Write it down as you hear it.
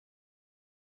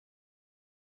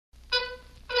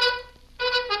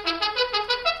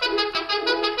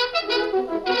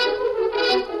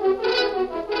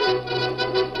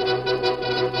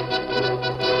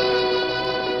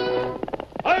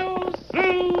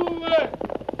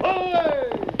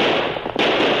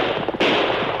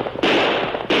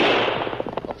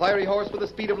fiery horse with the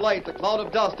speed of light, a cloud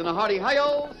of dust, and a hearty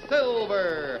hi-yo,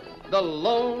 Silver, the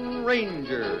Lone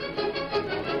Ranger.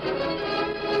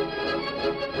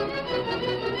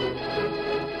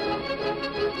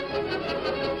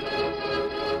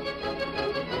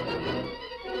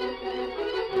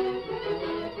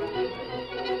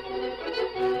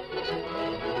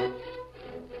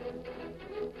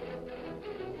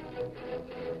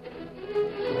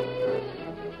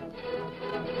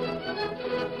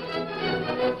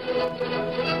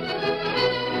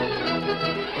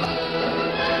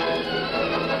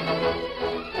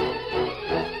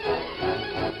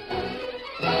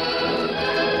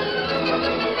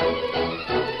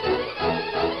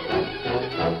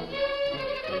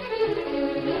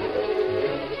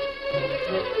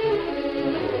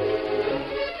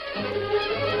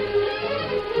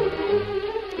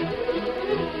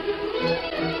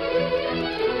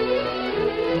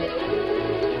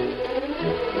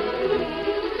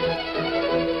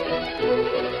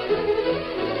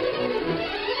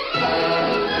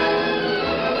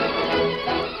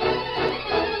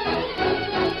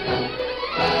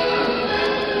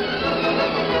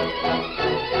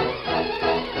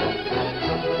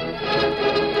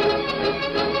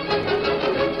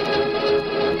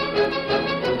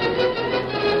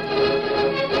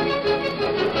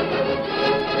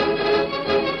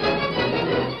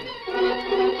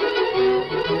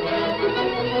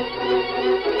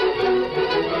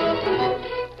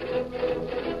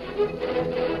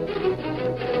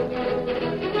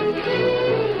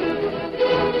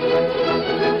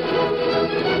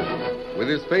 With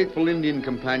his faithful Indian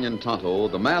companion Tonto,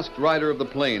 the masked rider of the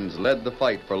plains led the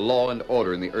fight for law and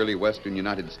order in the early western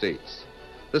United States.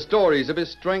 The stories of his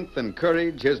strength and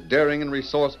courage, his daring and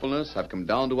resourcefulness have come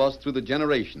down to us through the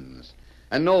generations,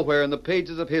 and nowhere in the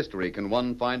pages of history can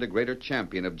one find a greater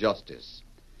champion of justice.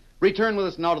 Return with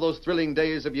us now to those thrilling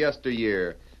days of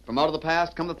yesteryear. From out of the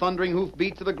past come the thundering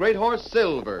hoofbeats of the great horse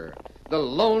Silver. The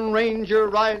Lone Ranger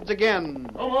rides again.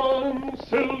 Come on,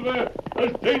 Silver.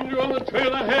 There's danger on the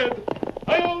trail ahead.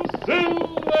 Hi-yo,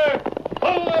 Silver!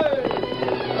 Hi!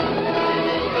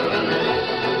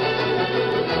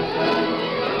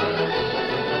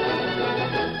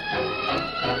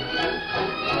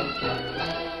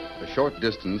 A short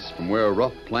distance from where a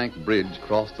rough plank bridge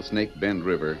crossed the Snake Bend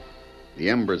River, the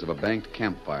embers of a banked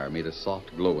campfire made a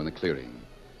soft glow in the clearing.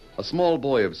 A small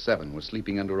boy of 7 was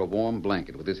sleeping under a warm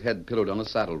blanket with his head pillowed on a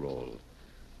saddle roll.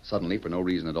 Suddenly, for no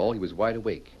reason at all, he was wide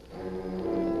awake.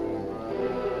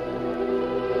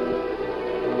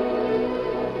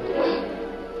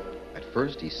 At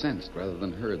first, he sensed rather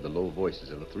than heard the low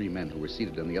voices of the 3 men who were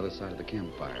seated on the other side of the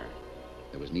campfire.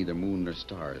 There was neither moon nor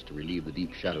stars to relieve the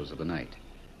deep shadows of the night,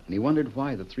 and he wondered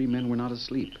why the 3 men were not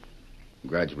asleep.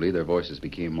 Gradually, their voices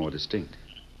became more distinct.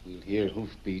 We'll hear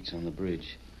hoofbeats on the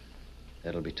bridge.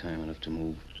 That'll be time enough to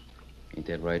move. Ain't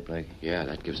that right, Blackie? Yeah,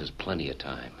 that gives us plenty of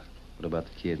time. What about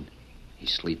the kid?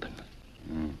 He's sleeping.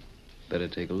 Better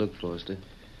take a look, Foster.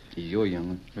 He's your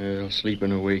young'un. Well,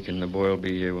 sleeping awake, and the boy'll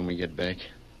be here when we get back.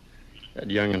 That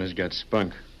young'un has got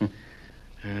spunk.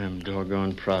 I'm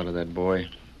doggone proud of that boy.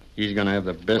 He's going to have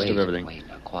the best of everything. Wait,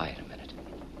 now, quiet a minute.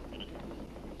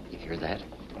 You hear that?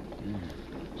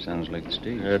 Sounds like the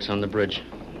stage. It's on the bridge.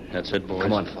 That's it, boys.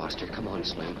 Come on, Foster. Come on,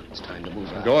 Slim. It's time to move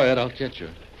out. Go ahead. I'll catch you.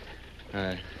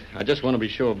 I just want to be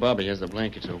sure Bobby has the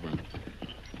blankets open.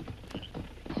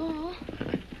 Pa?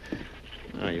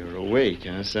 Oh, you're awake,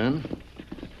 huh, son?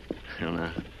 Well,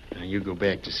 now you go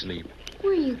back to sleep.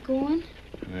 Where are you going?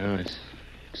 Well,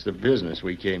 it's the business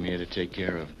we came here to take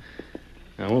care of.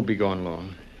 I won't be gone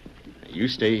long. You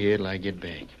stay here till I get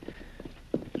back.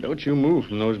 Don't you move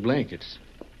from those blankets.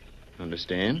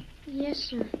 Understand? Yes,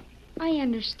 sir. I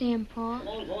understand, Pa. Come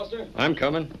on, Foster. I'm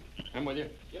coming. I'm with you.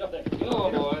 Get up there. Get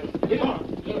on, boy. Get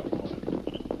on. Get up.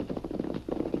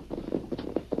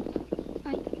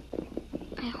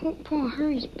 I hope Pa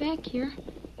hurries back here.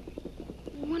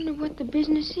 I wonder what the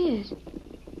business is.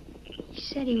 He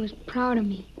said he was proud of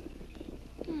me.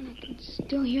 And I can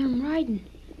still hear him riding.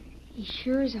 He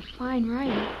sure is a fine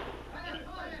rider.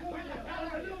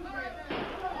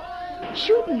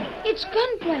 Shooting! It's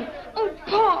gunplay! Oh,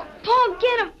 Pa! Pa,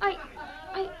 get him!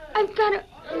 I've got to...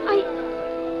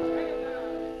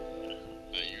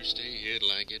 Now, you stay here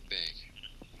till I get back.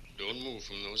 Don't move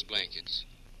from those blankets.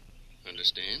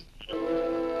 Understand?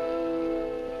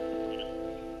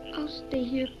 I'll stay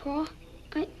here, Pa.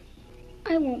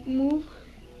 I won't move.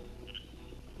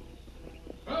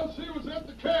 I'll see what's at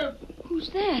the camp. Who's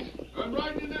that? I'm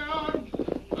riding in there armed.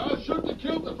 I'll shoot to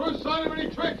kill the first sign of any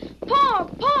tricks. Pa!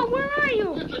 Pa, where are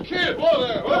you? It's a kid. Whoa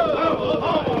there. Whoa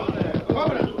there.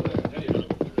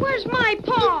 Where's my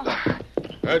Pa?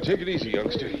 Take it easy,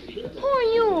 youngster. Who are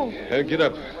you? Get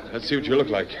up. Let's see what you look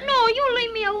like. No, you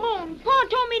leave me alone. Pa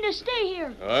told me to stay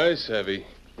here. Aye, savvy.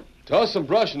 Toss some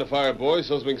brush in the fire, boys,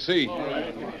 so we can see.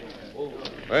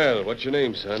 Well, what's your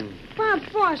name, son? Bob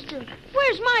Foster.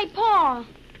 Where's my pa?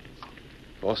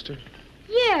 Foster?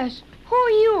 Yes. Who are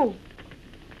you?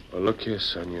 Well, look here,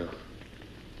 son.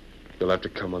 You'll have to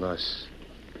come with us.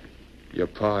 Your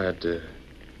pa had to...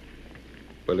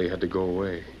 Well, he had to go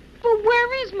away. But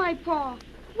where is my pa?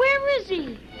 Where is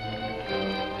he?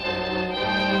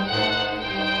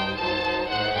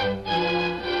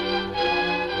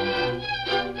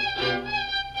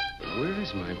 Where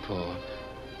is my pa?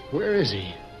 Where is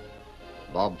he?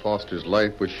 Bob Foster's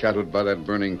life was shadowed by that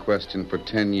burning question for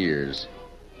 10 years.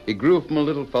 He grew from a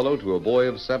little fellow to a boy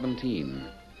of 17.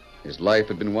 His life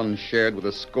had been one shared with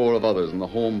a score of others in the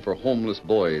home for homeless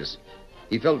boys.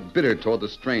 He felt bitter toward the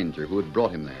stranger who had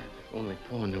brought him there. If only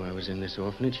Pa knew I was in this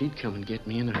orphanage, he'd come and get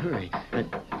me in a hurry. I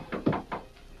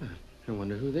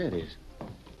wonder who that is.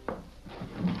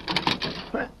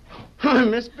 Oh,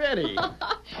 Miss Betty.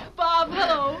 Bob,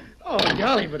 hello. Oh,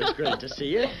 golly, but it's great to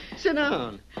see you. Sit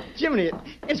down. Jiminy,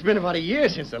 it's been about a year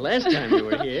since the last time you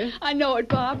were here. I know it,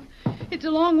 Bob. It's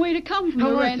a long way to come from How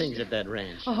the are ranch. things at that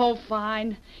ranch? Oh,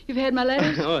 fine. You've had my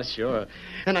letters? Oh, sure.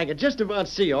 And I could just about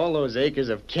see all those acres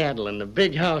of cattle and the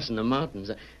big house in the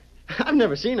mountains. I've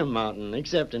never seen a mountain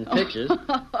except in pictures.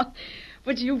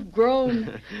 But you've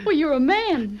grown. Well, you're a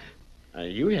man.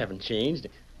 You haven't changed,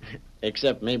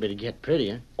 except maybe to get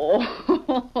prettier.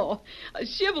 Oh, a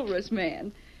chivalrous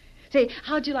man. Say,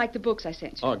 how'd you like the books I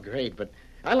sent you? Oh, great, but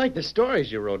I like the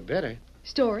stories you wrote better.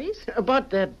 Stories?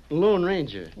 About that Lone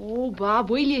Ranger. Oh, Bob,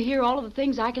 wait till you hear all of the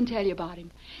things I can tell you about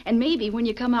him. And maybe when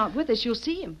you come out with us, you'll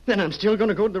see him. Then I'm still going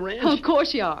to go to the ranch? Of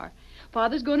course you are.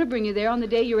 Father's going to bring you there on the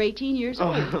day you're 18 years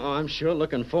old. Oh, I'm sure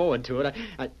looking forward to it.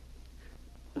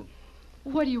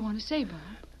 What do you want to say,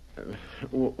 Bob?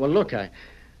 Well, look, I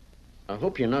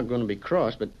hope you're not going to be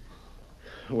cross, but,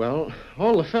 well,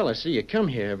 all the fellas see you come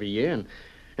here every year,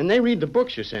 and they read the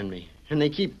books you send me, and they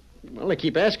keep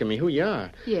asking me who you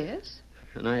are. Yes?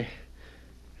 And I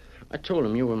told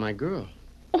them you were my girl.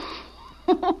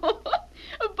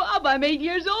 Bob, I'm 8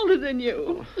 years older than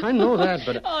you. I know that,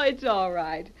 but... Oh, it's all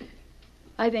right.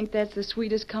 I think that's the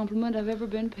sweetest compliment I've ever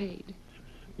been paid.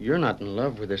 You're not in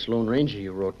love with this Lone Ranger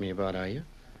you wrote me about, are you?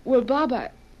 Well, Bob,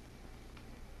 Of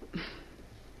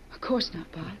course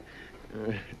not, Bob.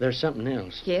 There's something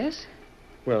else. Yes?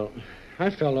 Well,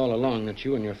 I felt all along that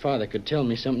you and your father could tell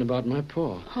me something about my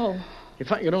pa. Oh.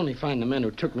 If I could only find the men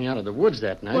who took me out of the woods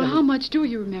that night... Well, how much do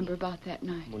you remember about that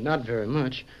night? Well, not very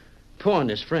much. Pa and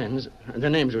his friends, their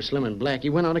names were Slim and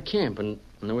Blackie, went out of camp, and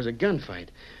there was a gunfight.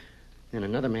 Then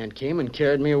another man came and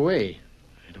carried me away.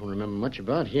 I don't remember much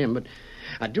about him, but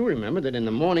I do remember that in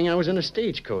the morning I was in a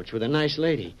stagecoach with a nice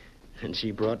lady, and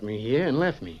she brought me here and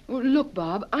left me. Well, look,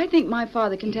 Bob, I think my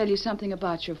father can tell you something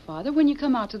about your father when you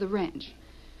come out to the ranch.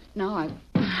 Now,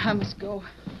 I must go.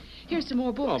 Here's some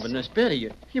more books. Oh, but Miss Betty,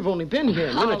 you've only been here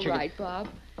a minute. All right, Bob.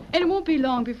 And it won't be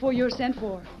long before you're sent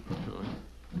for.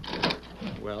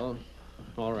 Well,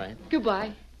 all right.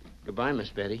 Goodbye. Goodbye, Miss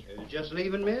Betty. Just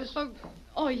leaving, miss?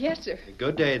 Oh, yes, sir.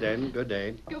 Good day, then. Good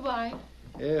day. Goodbye.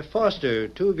 Foster,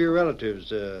 two of your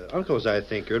relatives, uncles, I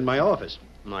think, are in my office.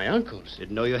 My uncles?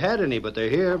 Didn't know you had any, but they're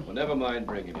here. Well, never mind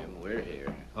bringing him. We're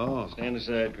here. Oh. Stand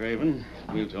aside, Craven.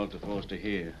 We'll talk to Foster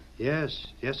here. Yes,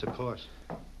 of course.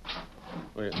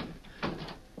 Well,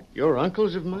 you're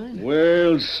uncles of mine?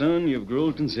 Well, son, you've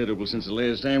grown considerable since the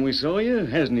last time we saw you,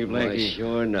 hasn't he, Blackie? Why,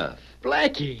 sure enough.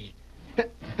 Blackie!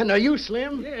 And are you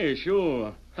Slim? Yeah,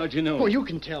 sure. How'd you know? Well, you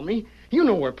can tell me. You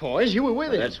know where Pa is. You were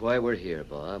with him. That's why we're here,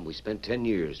 Bob. We spent 10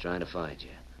 years trying to find you.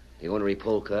 The ornery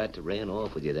polecat that ran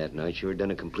off with you that night sure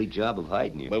done a complete job of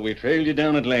hiding you. But we trailed you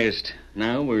down at last.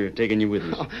 Now we're taking you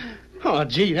with us. Oh,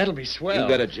 gee, that'll be swell. You've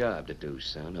got a job to do,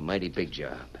 son. A mighty big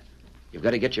job. You've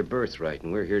got to get your birthright,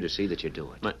 and we're here to see that you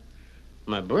do it.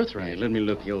 My birthright? Hey, let me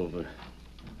look you over.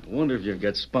 I wonder if you've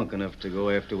got spunk enough to go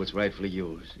after what's rightfully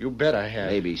yours. You bet I have.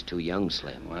 Maybe he's too young,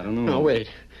 Slim. Well, I don't know. No, wait.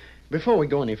 Before we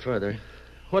go any further,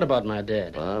 what about my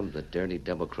dad? Bob, the dirty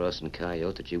double-crossing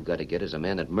coyote that you've got to get is a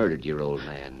man that murdered your old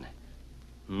man.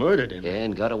 Murdered him? Yeah,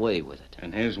 and got away with it.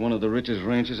 And has one of the richest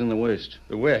ranches in the West.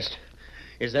 The West?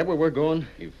 Is that where we're going?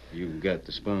 If you've got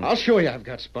the spunk. I'll show you I've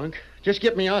got spunk. Just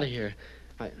get me out of here.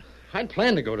 I'd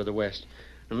planned to go to the West.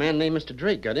 A man named Mr.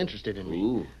 Drake got interested in me.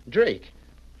 Ooh. Drake.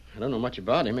 I don't know much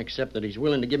about him, except that he's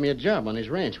willing to give me a job on his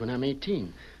ranch when I'm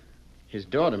 18. His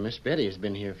daughter, Miss Betty, has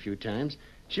been here a few times.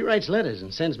 She writes letters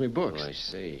and sends me books. Oh, I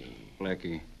see.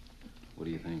 Blackie, What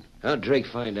do you think? How'd Drake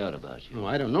find out about you? Oh,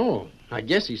 I don't know. I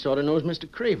guess he sort of knows Mr.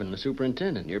 Craven, the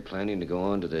superintendent. You're planning to go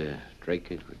on to the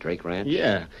Drake Ranch?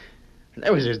 Yeah.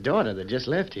 That was his daughter that just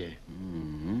left here.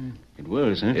 Mm-hmm. It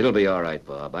was, huh? It'll be all right,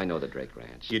 Bob. I know the Drake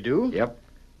Ranch. You do? Yep.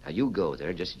 Now, you go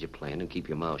there just as you planned and keep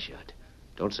your mouth shut.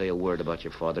 Don't say a word about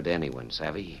your father to anyone,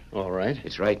 savvy? All right.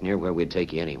 It's right near where we'd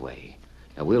take you anyway.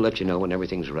 Now, we'll let you know when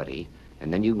everything's ready,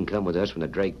 and then you can come with us from the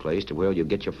Drake place to where you'll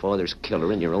get your father's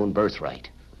killer in your own birthright.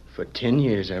 For 10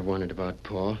 years I've wondered about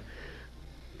Paul.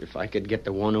 If I could get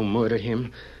the one who murdered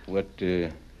him, What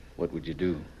would you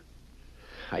do?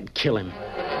 I'd kill him.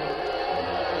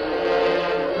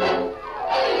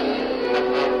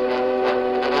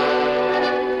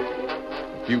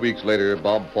 A few weeks later,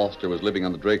 Bob Foster was living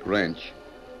on the Drake Ranch.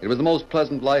 It was the most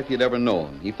pleasant life he'd ever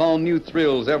known. He found new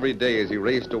thrills every day as he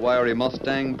raced a wiry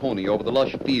Mustang pony over the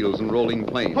lush fields and rolling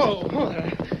plains. Oh,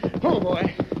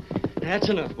 boy. That's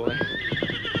enough, boy.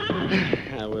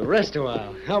 Now, we'll rest a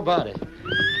while. How about it?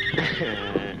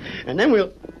 And then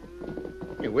we'll...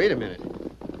 Hey, wait a minute.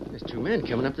 There's two men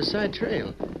coming up the side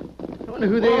trail. I wonder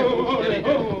who they are.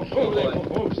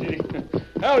 Oh, City.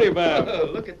 Howdy, Bob. Oh,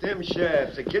 look at them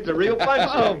shafts. The kid's a real puncher.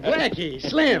 Oh, Blackie,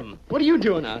 Slim, what are you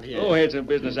doing out here? Oh, had some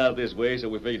business out this way, so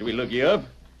we figured we'd look you up.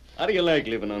 How do you like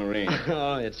living on a range?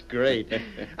 Oh, it's great.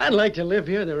 I'd like to live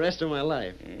here the rest of my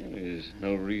life. There's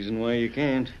no reason why you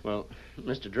can't. Well,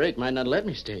 Mr. Drake might not let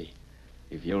me stay.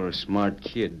 If you're a smart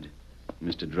kid,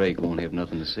 Mr. Drake won't have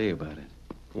nothing to say about it.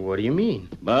 What do you mean?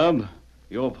 Bob,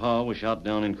 your pa was shot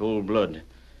down in cold blood.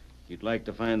 You'd like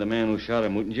to find the man who shot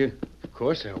him, wouldn't you? Of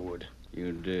course I would.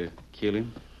 You'd kill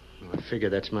him? Well, I figure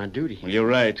that's my duty. Well, you're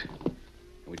right.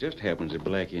 It just happens that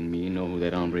Blackie and me know who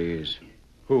that hombre is.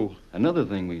 Who? Another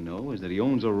thing we know is that he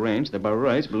owns a ranch that by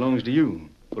rights belongs to you.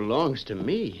 Belongs to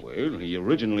me. Well, he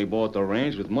originally bought the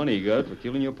ranch with money he got for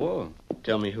killing your pa.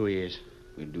 Tell me who he is.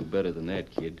 We'll do better than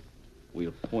that, kid.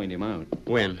 We'll point him out.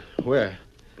 When? Where?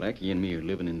 Blackie and me are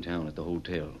living in town at the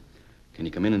hotel. Can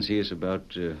you come in and see us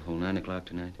about 9 o'clock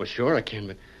tonight? Well, sure I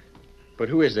can, but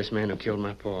who is this man who killed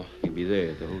my pa? He'll be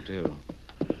there at the hotel.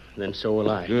 Then so will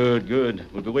I. Good, good.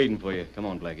 We'll be waiting for you. Come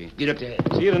on, Blackie. Get up there.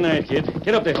 See you tonight, kid.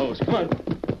 Get up there, hose. Come on.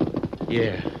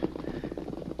 Yeah.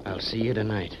 I'll see you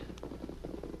tonight.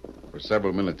 For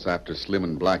several minutes after Slim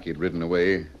and Blackie had ridden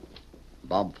away,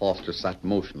 Bob Foster sat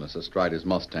motionless astride his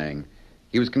Mustang.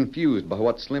 He was confused by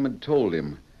what Slim had told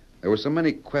him. There were so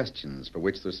many questions for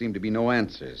which there seemed to be no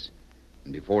answers.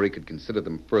 And before he could consider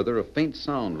them further, a faint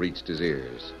sound reached his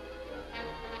ears.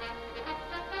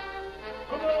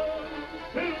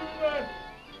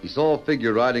 He saw a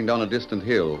figure riding down a distant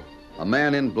hill, a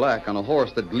man in black on a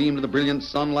horse that gleamed in the brilliant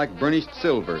sun like burnished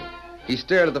silver. He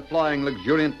stared at the flying,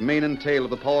 luxuriant mane and tail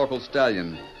of the powerful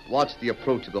stallion, watched the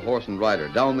approach of the horse and rider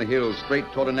down the hill straight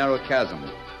toward a narrow chasm.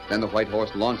 Then the white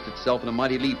horse launched itself in a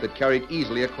mighty leap that carried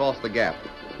easily across the gap.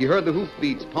 He heard the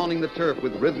hoofbeats pounding the turf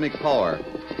with rhythmic power.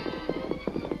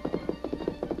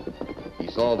 He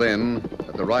saw then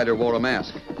that the rider wore a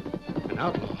mask. An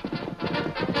outlaw.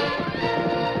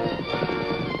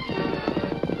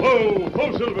 Whoa,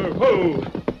 whoa, Silver, whoa.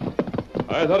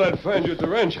 I thought I'd find you at the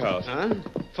ranch house. Huh?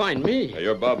 Find me?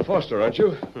 You're Bob Foster, aren't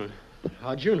you?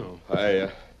 How'd you know?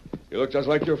 You look just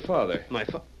like your father.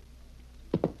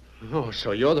 Oh,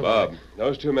 so you're the Bob,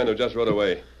 those two men who just rode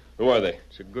away. Who are they?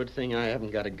 It's a good thing I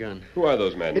haven't got a gun. Who are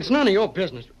those men? It's none of your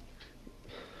business.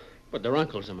 But they're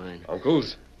uncles of mine.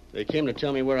 Uncles? They came to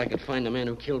tell me where I could find the man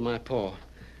who killed my pa.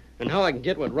 And how I can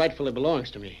get what rightfully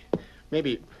belongs to me.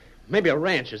 Maybe a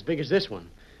ranch as big as this one.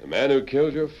 The man who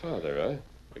killed your father, huh?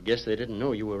 I guess they didn't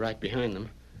know you were right behind them.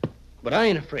 But I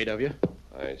ain't afraid of you.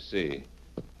 I see.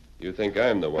 You think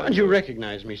I'm the one. How'd you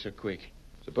recognize me so quick?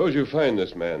 Suppose you find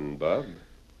this man, Bob.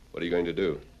 What are you going to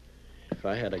do? If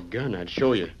I had a gun, I'd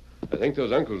show you. I think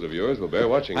those uncles of yours will bear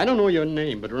watching. I don't know your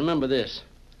name, but remember this.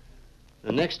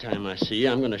 The next time I see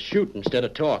you, I'm going to shoot instead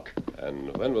of talk.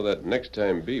 And when will that next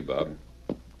time be, Bob?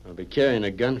 I'll be carrying a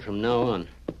gun from now on.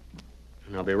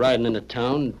 And I'll be riding into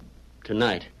town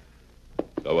tonight.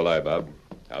 So will I, Bob.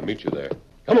 I'll meet you there.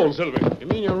 Come on, Silver. You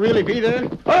mean you'll really be there?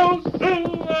 Oh,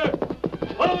 Silver!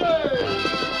 Away!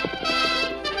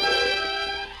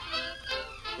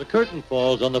 The curtain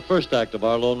falls on the first act of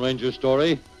our Lone Ranger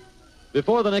story.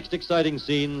 Before the next exciting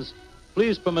scenes,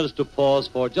 please permit us to pause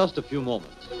for just a few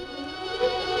moments.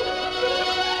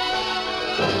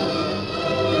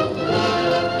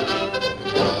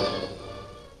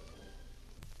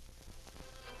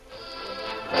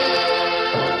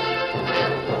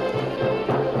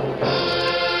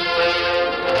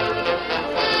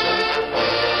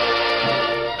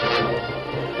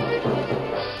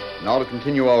 Now to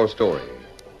continue our story.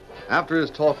 After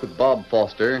his talk with Bob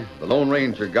Foster, the Lone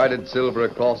Ranger guided Silver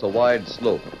across a wide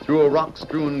slope, through a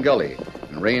rock-strewn gully,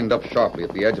 and reined up sharply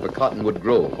at the edge of a cottonwood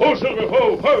grove. Ho, Silver,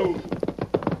 ho, ho!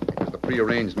 It was the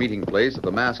prearranged meeting place of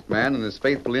the masked man and his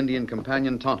faithful Indian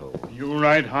companion, Tonto. You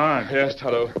ride hard. Yes,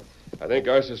 Tonto. I think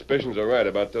our suspicions are right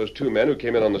about those two men who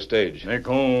came in on the stage. They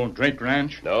go Drake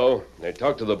Ranch? No, they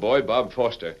talked to the boy, Bob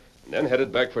Foster, and then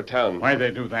headed back for town. Why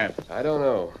they do that? I don't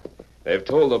know. They've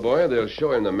told the boy they'll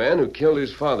show him the man who killed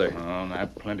his father. Oh,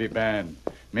 that plenty bad.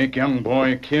 Make young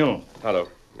boy kill. Tonto,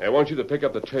 I want you to pick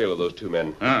up the trail of those two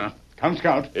men. Come,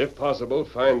 Scout. If possible,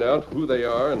 find out who they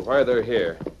are and why they're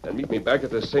here. And meet me back at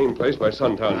the same place by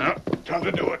sundown. Time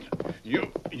to do it.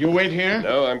 You wait here?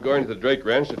 No, I'm going to the Drake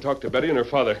Ranch to talk to Betty and her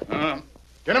father.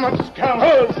 Get him up, Scout.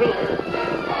 On, Silver!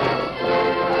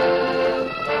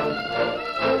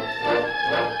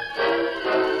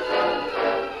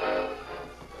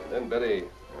 And then Betty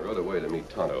rode away to meet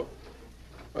Tonto.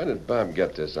 Why did Bob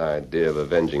get this idea of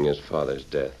avenging his father's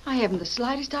death? I haven't the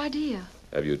slightest idea.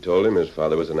 Have you told him his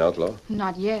father was an outlaw?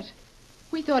 Not yet.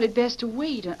 We thought it best to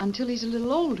wait until he's a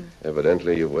little older.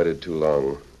 Evidently, you've waited too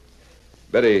long.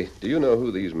 Betty, do you know who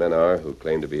these men are who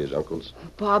claim to be his uncles?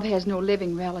 Bob has no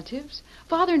living relatives.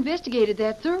 Father investigated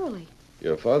that thoroughly.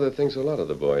 Your father thinks a lot of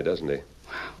the boy, doesn't he?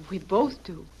 We both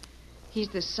do. He's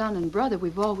the son and brother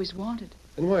we've always wanted.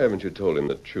 And why haven't you told him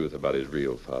the truth about his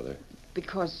real father?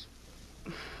 Because,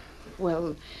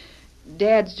 well,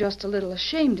 Dad's just a little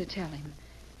ashamed to tell him.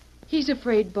 He's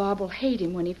afraid Bob will hate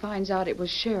him when he finds out it was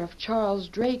Sheriff Charles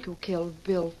Drake who killed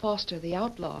Bill Foster, the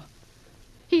outlaw.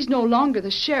 He's no longer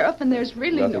the sheriff, and there's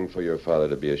really Nothing for your father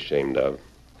to be ashamed of.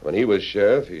 When he was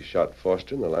sheriff, he shot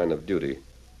Foster in the line of duty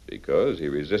because he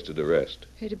resisted arrest.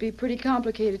 It'd be pretty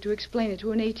complicated to explain it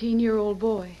to an 18-year-old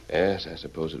boy. Yes, I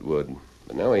suppose it would.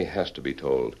 But now he has to be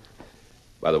told.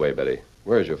 By the way, Betty,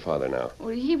 where's your father now?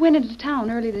 Well, he went into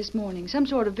town early this morning, some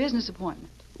sort of business appointment.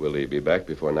 Will he be back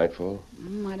before nightfall?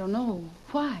 I don't know.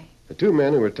 Why? The two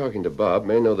men who were talking to Bob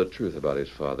may know the truth about his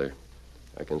father.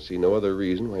 I can see no other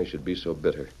reason why he should be so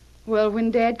bitter. Well,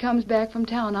 when Dad comes back from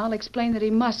town, I'll explain that he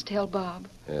must tell Bob.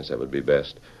 Yes, that would be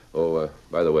best. Oh,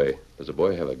 by the way, does the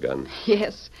boy have a gun?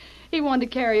 Yes. He wanted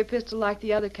to carry a pistol like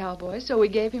the other cowboys, so we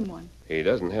gave him one. He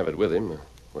doesn't have it with him.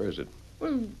 Where is it?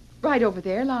 Well, right over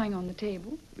there, lying on the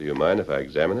table. Do you mind if I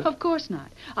examine it? Of course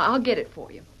not. I'll get it for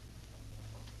you.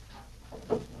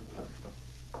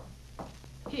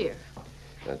 Here.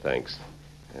 Thanks.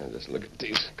 Just look at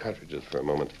these cartridges for a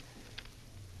moment.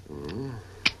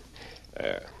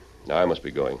 There. Now I must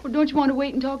be going. Well, don't you want to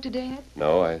wait and talk to Dad?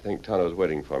 No, I think Tonto's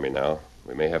waiting for me now.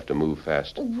 We may have to move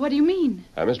fast. What do you mean?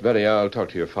 Miss Betty, I'll talk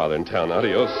to your father in town.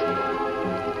 Adios.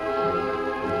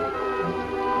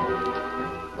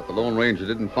 But the Lone Ranger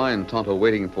didn't find Tonto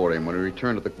waiting for him when he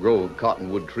returned to the grove of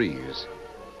cottonwood trees.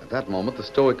 At that moment, the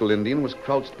stoical Indian was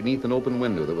crouched beneath an open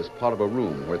window that was part of a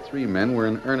room where three men were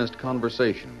in earnest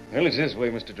conversation. Well, it's this way,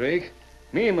 Mr. Drake.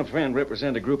 Me and my friend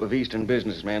represent a group of eastern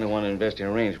businessmen who want to invest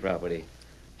in range property.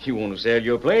 You want to sell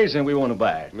your place, and we want to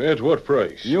buy it. At what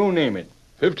price? You name it.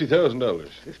 $50,000.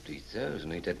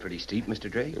 50,000? Ain't that pretty steep, Mr.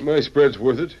 Drake? My spread's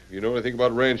worth it. If you know anything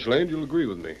about ranch land, you'll agree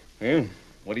with me. Well,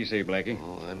 what do you say, Blackie?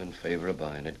 Oh, I'm in favor of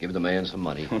buying it. Give the man some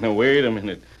money. Oh, now, wait a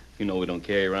minute. You know we don't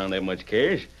carry around that much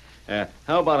cash.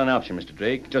 How about an option, Mr.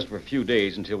 Drake? Just for a few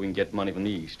days until we can get money from the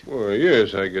east. Well,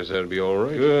 yes, I guess that'd be all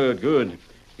right. Good, good.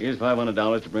 Here's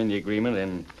 $500 to bring the agreement,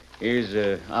 and here's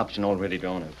an option already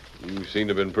drawn up. You seem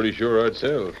to have been pretty sure I'd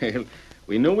sell. Well,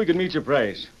 we know we could meet your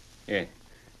price. Here,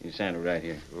 you sign it right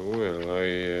here. Oh,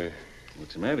 well,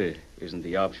 What's the matter? Isn't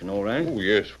the option all right? Oh,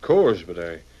 yes, of course, but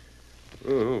I...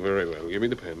 Oh, very well. Give me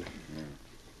the pen.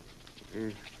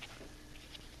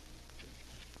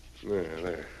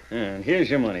 There. And here's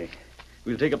your money.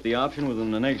 We'll take up the option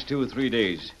within the next 2 or 3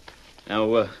 days. Now,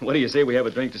 what do you say we have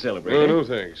a drink to celebrate? Oh, no,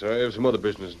 thanks. I have some other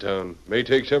business in town. May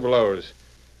take several hours.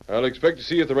 I'll expect to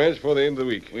see you at the ranch before the end of the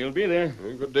week. We'll be there.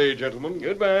 Good day, gentlemen.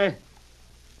 Goodbye.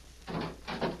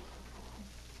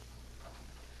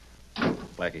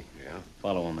 Blackie. Yeah?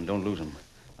 Follow him and don't lose him.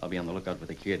 I'll be on the lookout for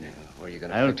the kid. Where are you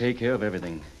going to... I'll take care of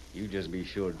everything. You just be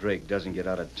sure Drake doesn't get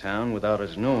out of town without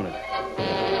us knowing it.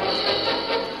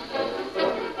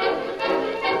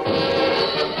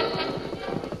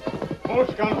 Oh,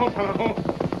 Scout, oh, fella, oh.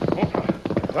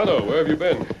 Tonto, where have you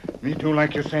been? Me do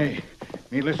like you say.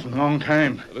 Me listen long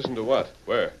time. Listen to what?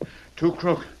 Where? Two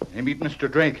crook. They meet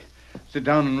Mr. Drake. Sit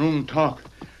down in room talk.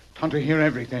 Tonto hear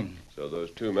everything. So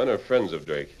those two men are friends of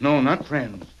Drake? No, not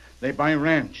friends. They buy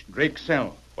ranch. Drake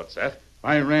sell. What's that?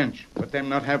 Buy ranch, but them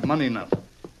not have money enough.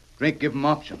 Drake give 'em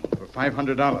option for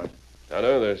 $500.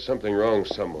 Tonto, there's something wrong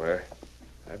somewhere.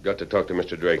 I've got to talk to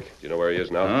Mr. Drake. Do you know where he is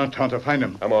now? Tonto, find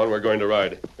him. Come on, we're going to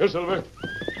ride. Here, Silver.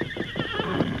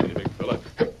 Hey, big fella.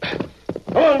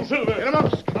 Come on, Silver. Get him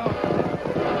up, Scout.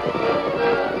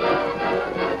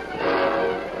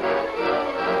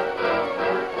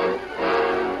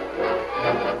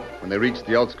 When they reached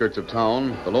the outskirts of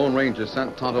town, the Lone Ranger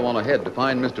sent Tonto on ahead to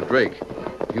find Mr. Drake.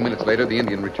 A few minutes later, the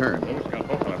Indian returned. Did you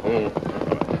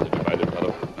find him,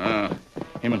 Tonto?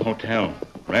 Him in hotel.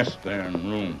 Rest there in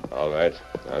room. All right.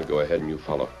 I'll go ahead and you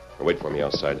follow. Now wait for me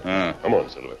outside. Come on,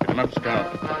 Silver. Get him up,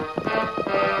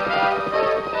 Scout.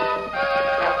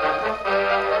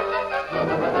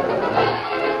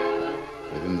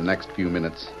 Within the next few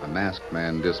minutes, a masked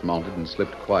man dismounted and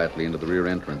slipped quietly into the rear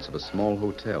entrance of a small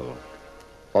hotel.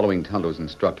 Following Tonto's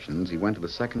instructions, he went to the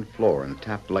second floor and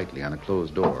tapped lightly on a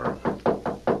closed door.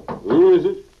 Who is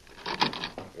it?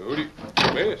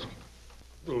 Mask.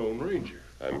 The Lone Ranger.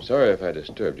 I'm sorry if I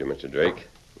disturbed you, Mr. Drake,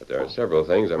 but there are several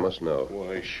things I must know.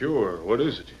 Why, sure. What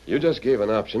is it? You just gave an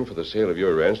option for the sale of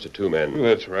your ranch to two men.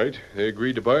 That's right. They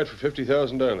agreed to buy it for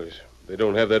 $50,000. They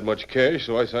don't have that much cash,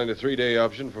 so I signed a 3-day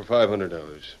option for $500.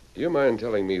 Do you mind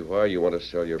telling me why you want to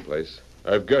sell your place?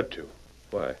 I've got to.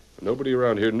 Why? Nobody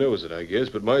around here knows it, I guess,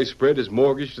 but my spread is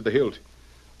mortgaged to the hilt.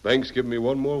 Bank's giving me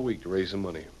 1 more week to raise some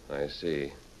money. I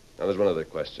see. Now, there's one other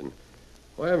question.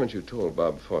 Why haven't you told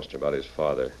Bob Foster about his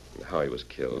father and how he was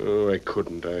killed? Oh, I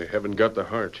couldn't. I haven't got the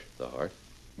heart. The heart?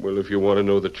 Well, if you want to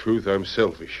know the truth, I'm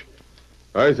selfish.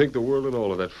 I think the world and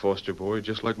all of that Foster boy,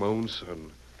 just like my own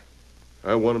son.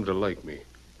 I want him to like me.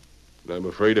 And I'm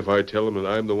afraid if I tell him that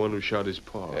I'm the one who shot his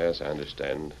pa. Yes, I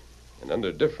understand. And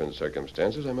under different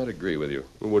circumstances, I might agree with you.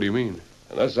 Well, what do you mean?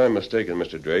 Unless I'm mistaken,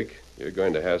 Mr. Drake, you're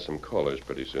going to have some callers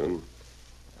pretty soon.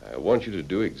 I want you to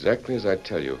do exactly as I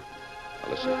tell you. Now,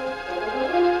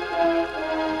 listen.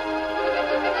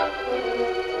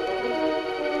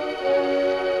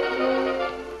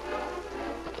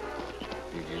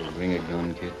 Did you bring a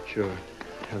gun, kid? Sure.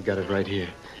 I've got it right here.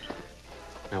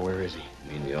 Now, where is he?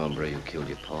 You mean the hombre who killed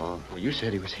your pa? Well, you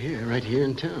said he was here, right here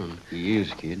in town. He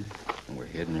is, kid. And we're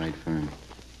heading right for him.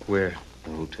 Where?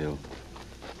 The hotel.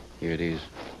 Here it is.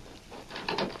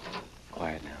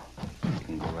 Quiet now. You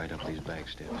can go right up these back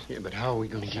steps. Yeah, but how are we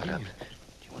going to get Shut up. in?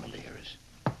 Do you want him to hear us?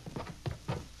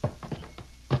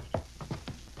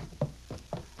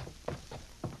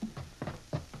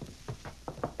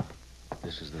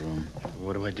 This is the room.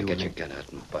 What do I do? Get your gun out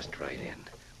and bust right in.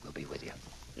 We'll be with you.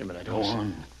 Yeah, but I Go don't...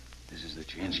 on. This is the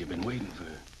chance you've been waiting for.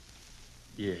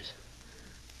 Yes.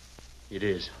 It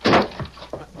is.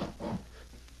 Oh,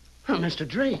 Mr.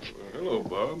 Drake. Well, hello,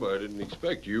 Bob. I didn't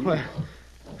expect you. Well,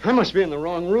 I must be in the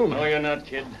wrong room. No, you're not,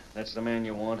 kid. That's the man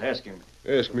you want. Ask him.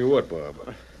 Ask me what, Bob?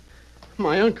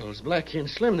 My uncles, Blackie and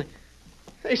Slim,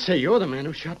 they say you're the man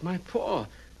who shot my paw.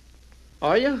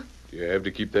 Are you? Do you have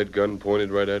to keep that gun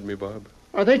pointed right at me, Bob?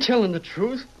 Are they telling the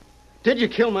truth? Did you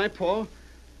kill my paw?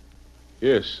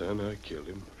 Yes, son, I killed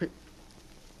him.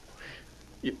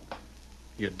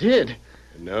 You did?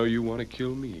 And now you want to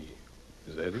kill me.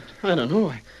 Is that it? I don't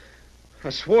know. I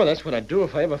swore that's what I'd do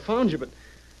if I ever found you, but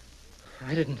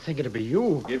I didn't think it'd be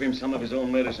you. Give him some of his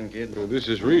own medicine, kid. Well, this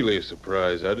is really a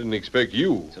surprise. I didn't expect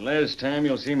you. It's the last time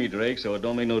you'll see me, Drake, so it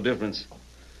don't make no difference.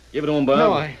 Give it to him, Bob.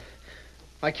 No,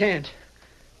 I can't.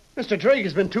 Mr. Drake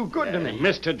has been too good to me.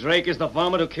 Mr. Drake is the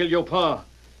varmint who killed your pa.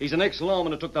 He's an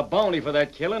ex-lawman who took the bounty for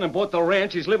that killing and bought the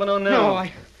ranch he's living on now. No,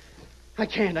 I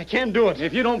can't. I can't do it.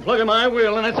 If you don't plug him, I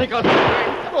will, and I think I'll...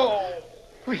 Oh!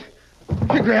 Wait.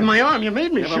 You grabbed my arm. You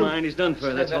made me Never shoot. mind, he's done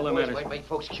for. That's all that matters. Might make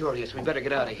folks curious. We better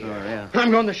get out of here. Oh, yeah.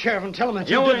 I'm going to the sheriff and tell him that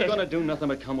You you did ain't this. going to do nothing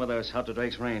but come with us out to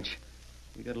Drake's ranch.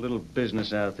 We got a little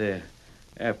business out there.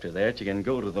 After that, you can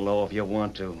go to the law if you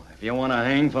want to. If you want to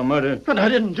hang for murder. But I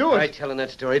didn't do it. Try telling that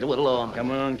story to a lawman.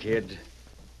 Come on, kid.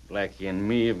 Blackie and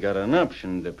me have got an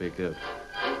option to pick up.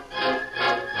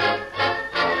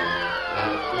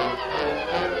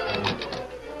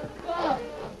 Bob,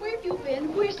 where have you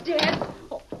been? Where's Dad?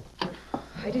 Oh,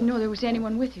 I didn't know there was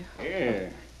anyone with you. Yeah.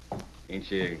 Ain't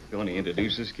you going to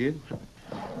introduce us, kid?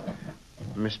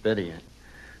 Miss Betty,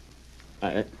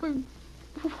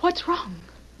 What's wrong?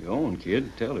 Go on,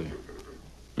 kid. Tell her.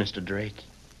 Mr. Drake,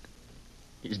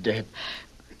 he's dead.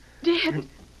 Dad?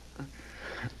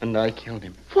 And I killed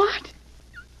him. What?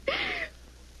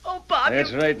 Oh, Bob.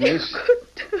 That's you- right, miss. you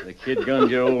couldn't. The kid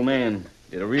gunned your old man.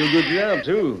 Did a real good job,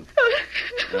 too.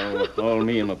 Now, all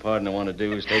me and my partner want to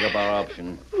do is take up our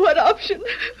option. What option?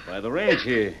 Buy the ranch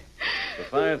here.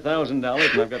 For $5,000, and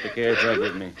I've got the cash right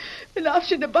with me. An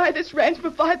option to buy this ranch for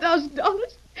 $5,000?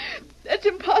 That's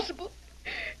impossible.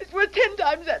 It's worth 10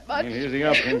 times that much. Here's the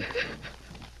option.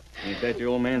 Ain't that the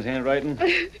old man's handwriting?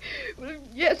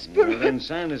 Yes, but... Well, then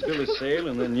sign this bill of sale,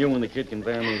 and then you and the kid can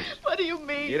vamoose. What do you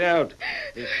mean? Get out.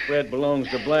 This spread belongs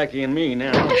to Blackie and me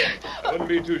now. Wouldn't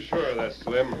be too sure of that,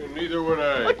 Slim. Neither would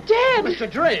I. But, Dad! Mr.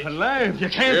 Drake! Alive, you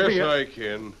can't be... Yes, I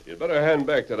can. You'd better hand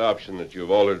back that option that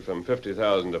you've altered from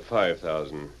 50,000 to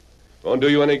 5,000. Won't do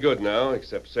you any good now,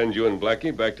 except send you and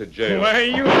Blackie back to jail. Why,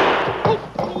 you...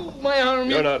 Oh, my arm.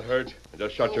 You're not hurt. I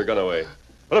just shot your gun away.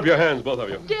 Put up your hands, both of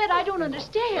you. Dad, I don't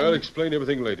understand. I'll explain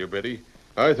everything later, Betty.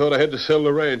 I thought I had to sell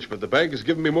the ranch, but the bank has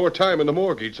given me more time in the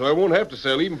mortgage, so I won't have to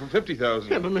sell even for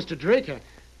 50,000. Yeah, but Mr. Drake,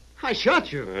 I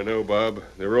shot you. I know, Bob.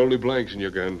 There were only blanks in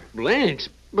your gun. Blanks?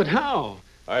 But how?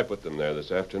 I put them there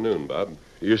this afternoon, Bob.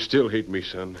 You still hate me,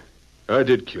 son. I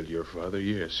did kill your father,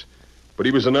 yes. But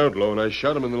he was an outlaw, and I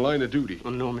shot him in the line of duty. Oh,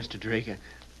 no, Mr. Drake.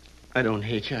 I don't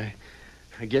hate you.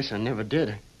 I guess I never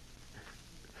did.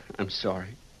 I'm sorry.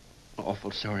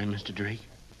 Awful sorry, Mr. Drake.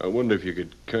 I wonder if you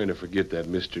could kind of forget that,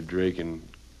 Mr. Drake, and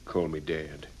call me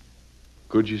Dad.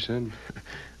 Could you, son?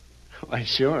 Why,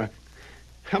 sure.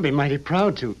 I'll be mighty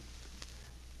proud to.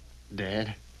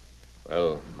 Dad?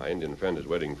 Well, my Indian friend is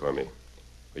waiting for me.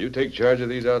 Will you take charge of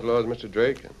these outlaws, Mr.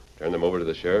 Drake, and turn them over to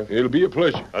the sheriff? It'll be a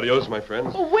pleasure. Adios, my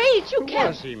friend. Oh, wait, you Who can't...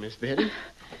 was he, Miss Betty?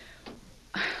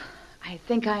 I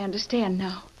think I understand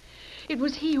now. It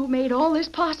was he who made all this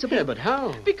possible. Yeah, but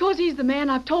how? Because he's the man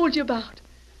I've told you about.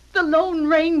 The Lone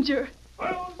Ranger.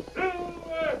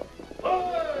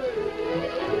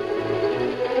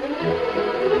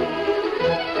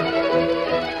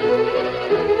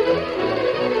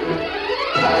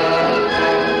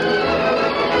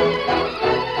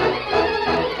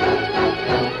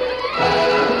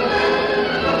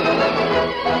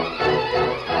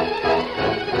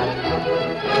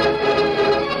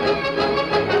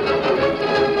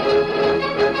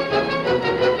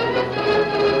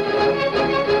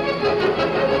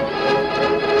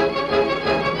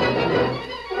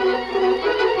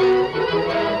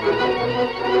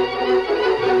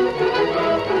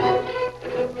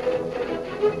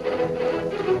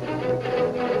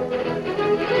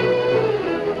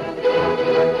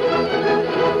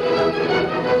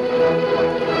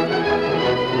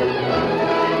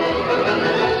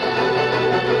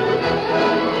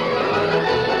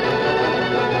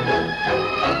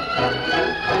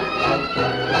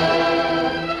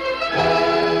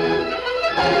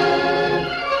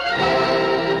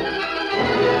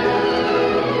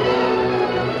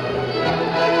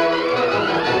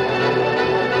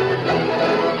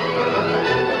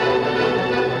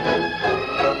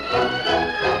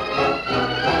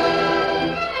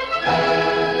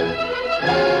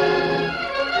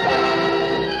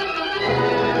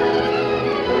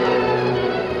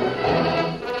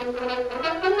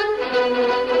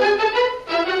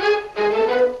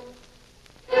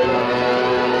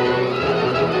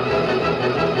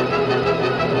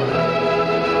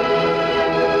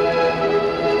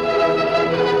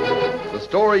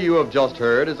 The story you have just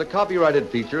heard is a copyrighted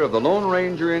feature of the Lone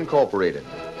Ranger Incorporated.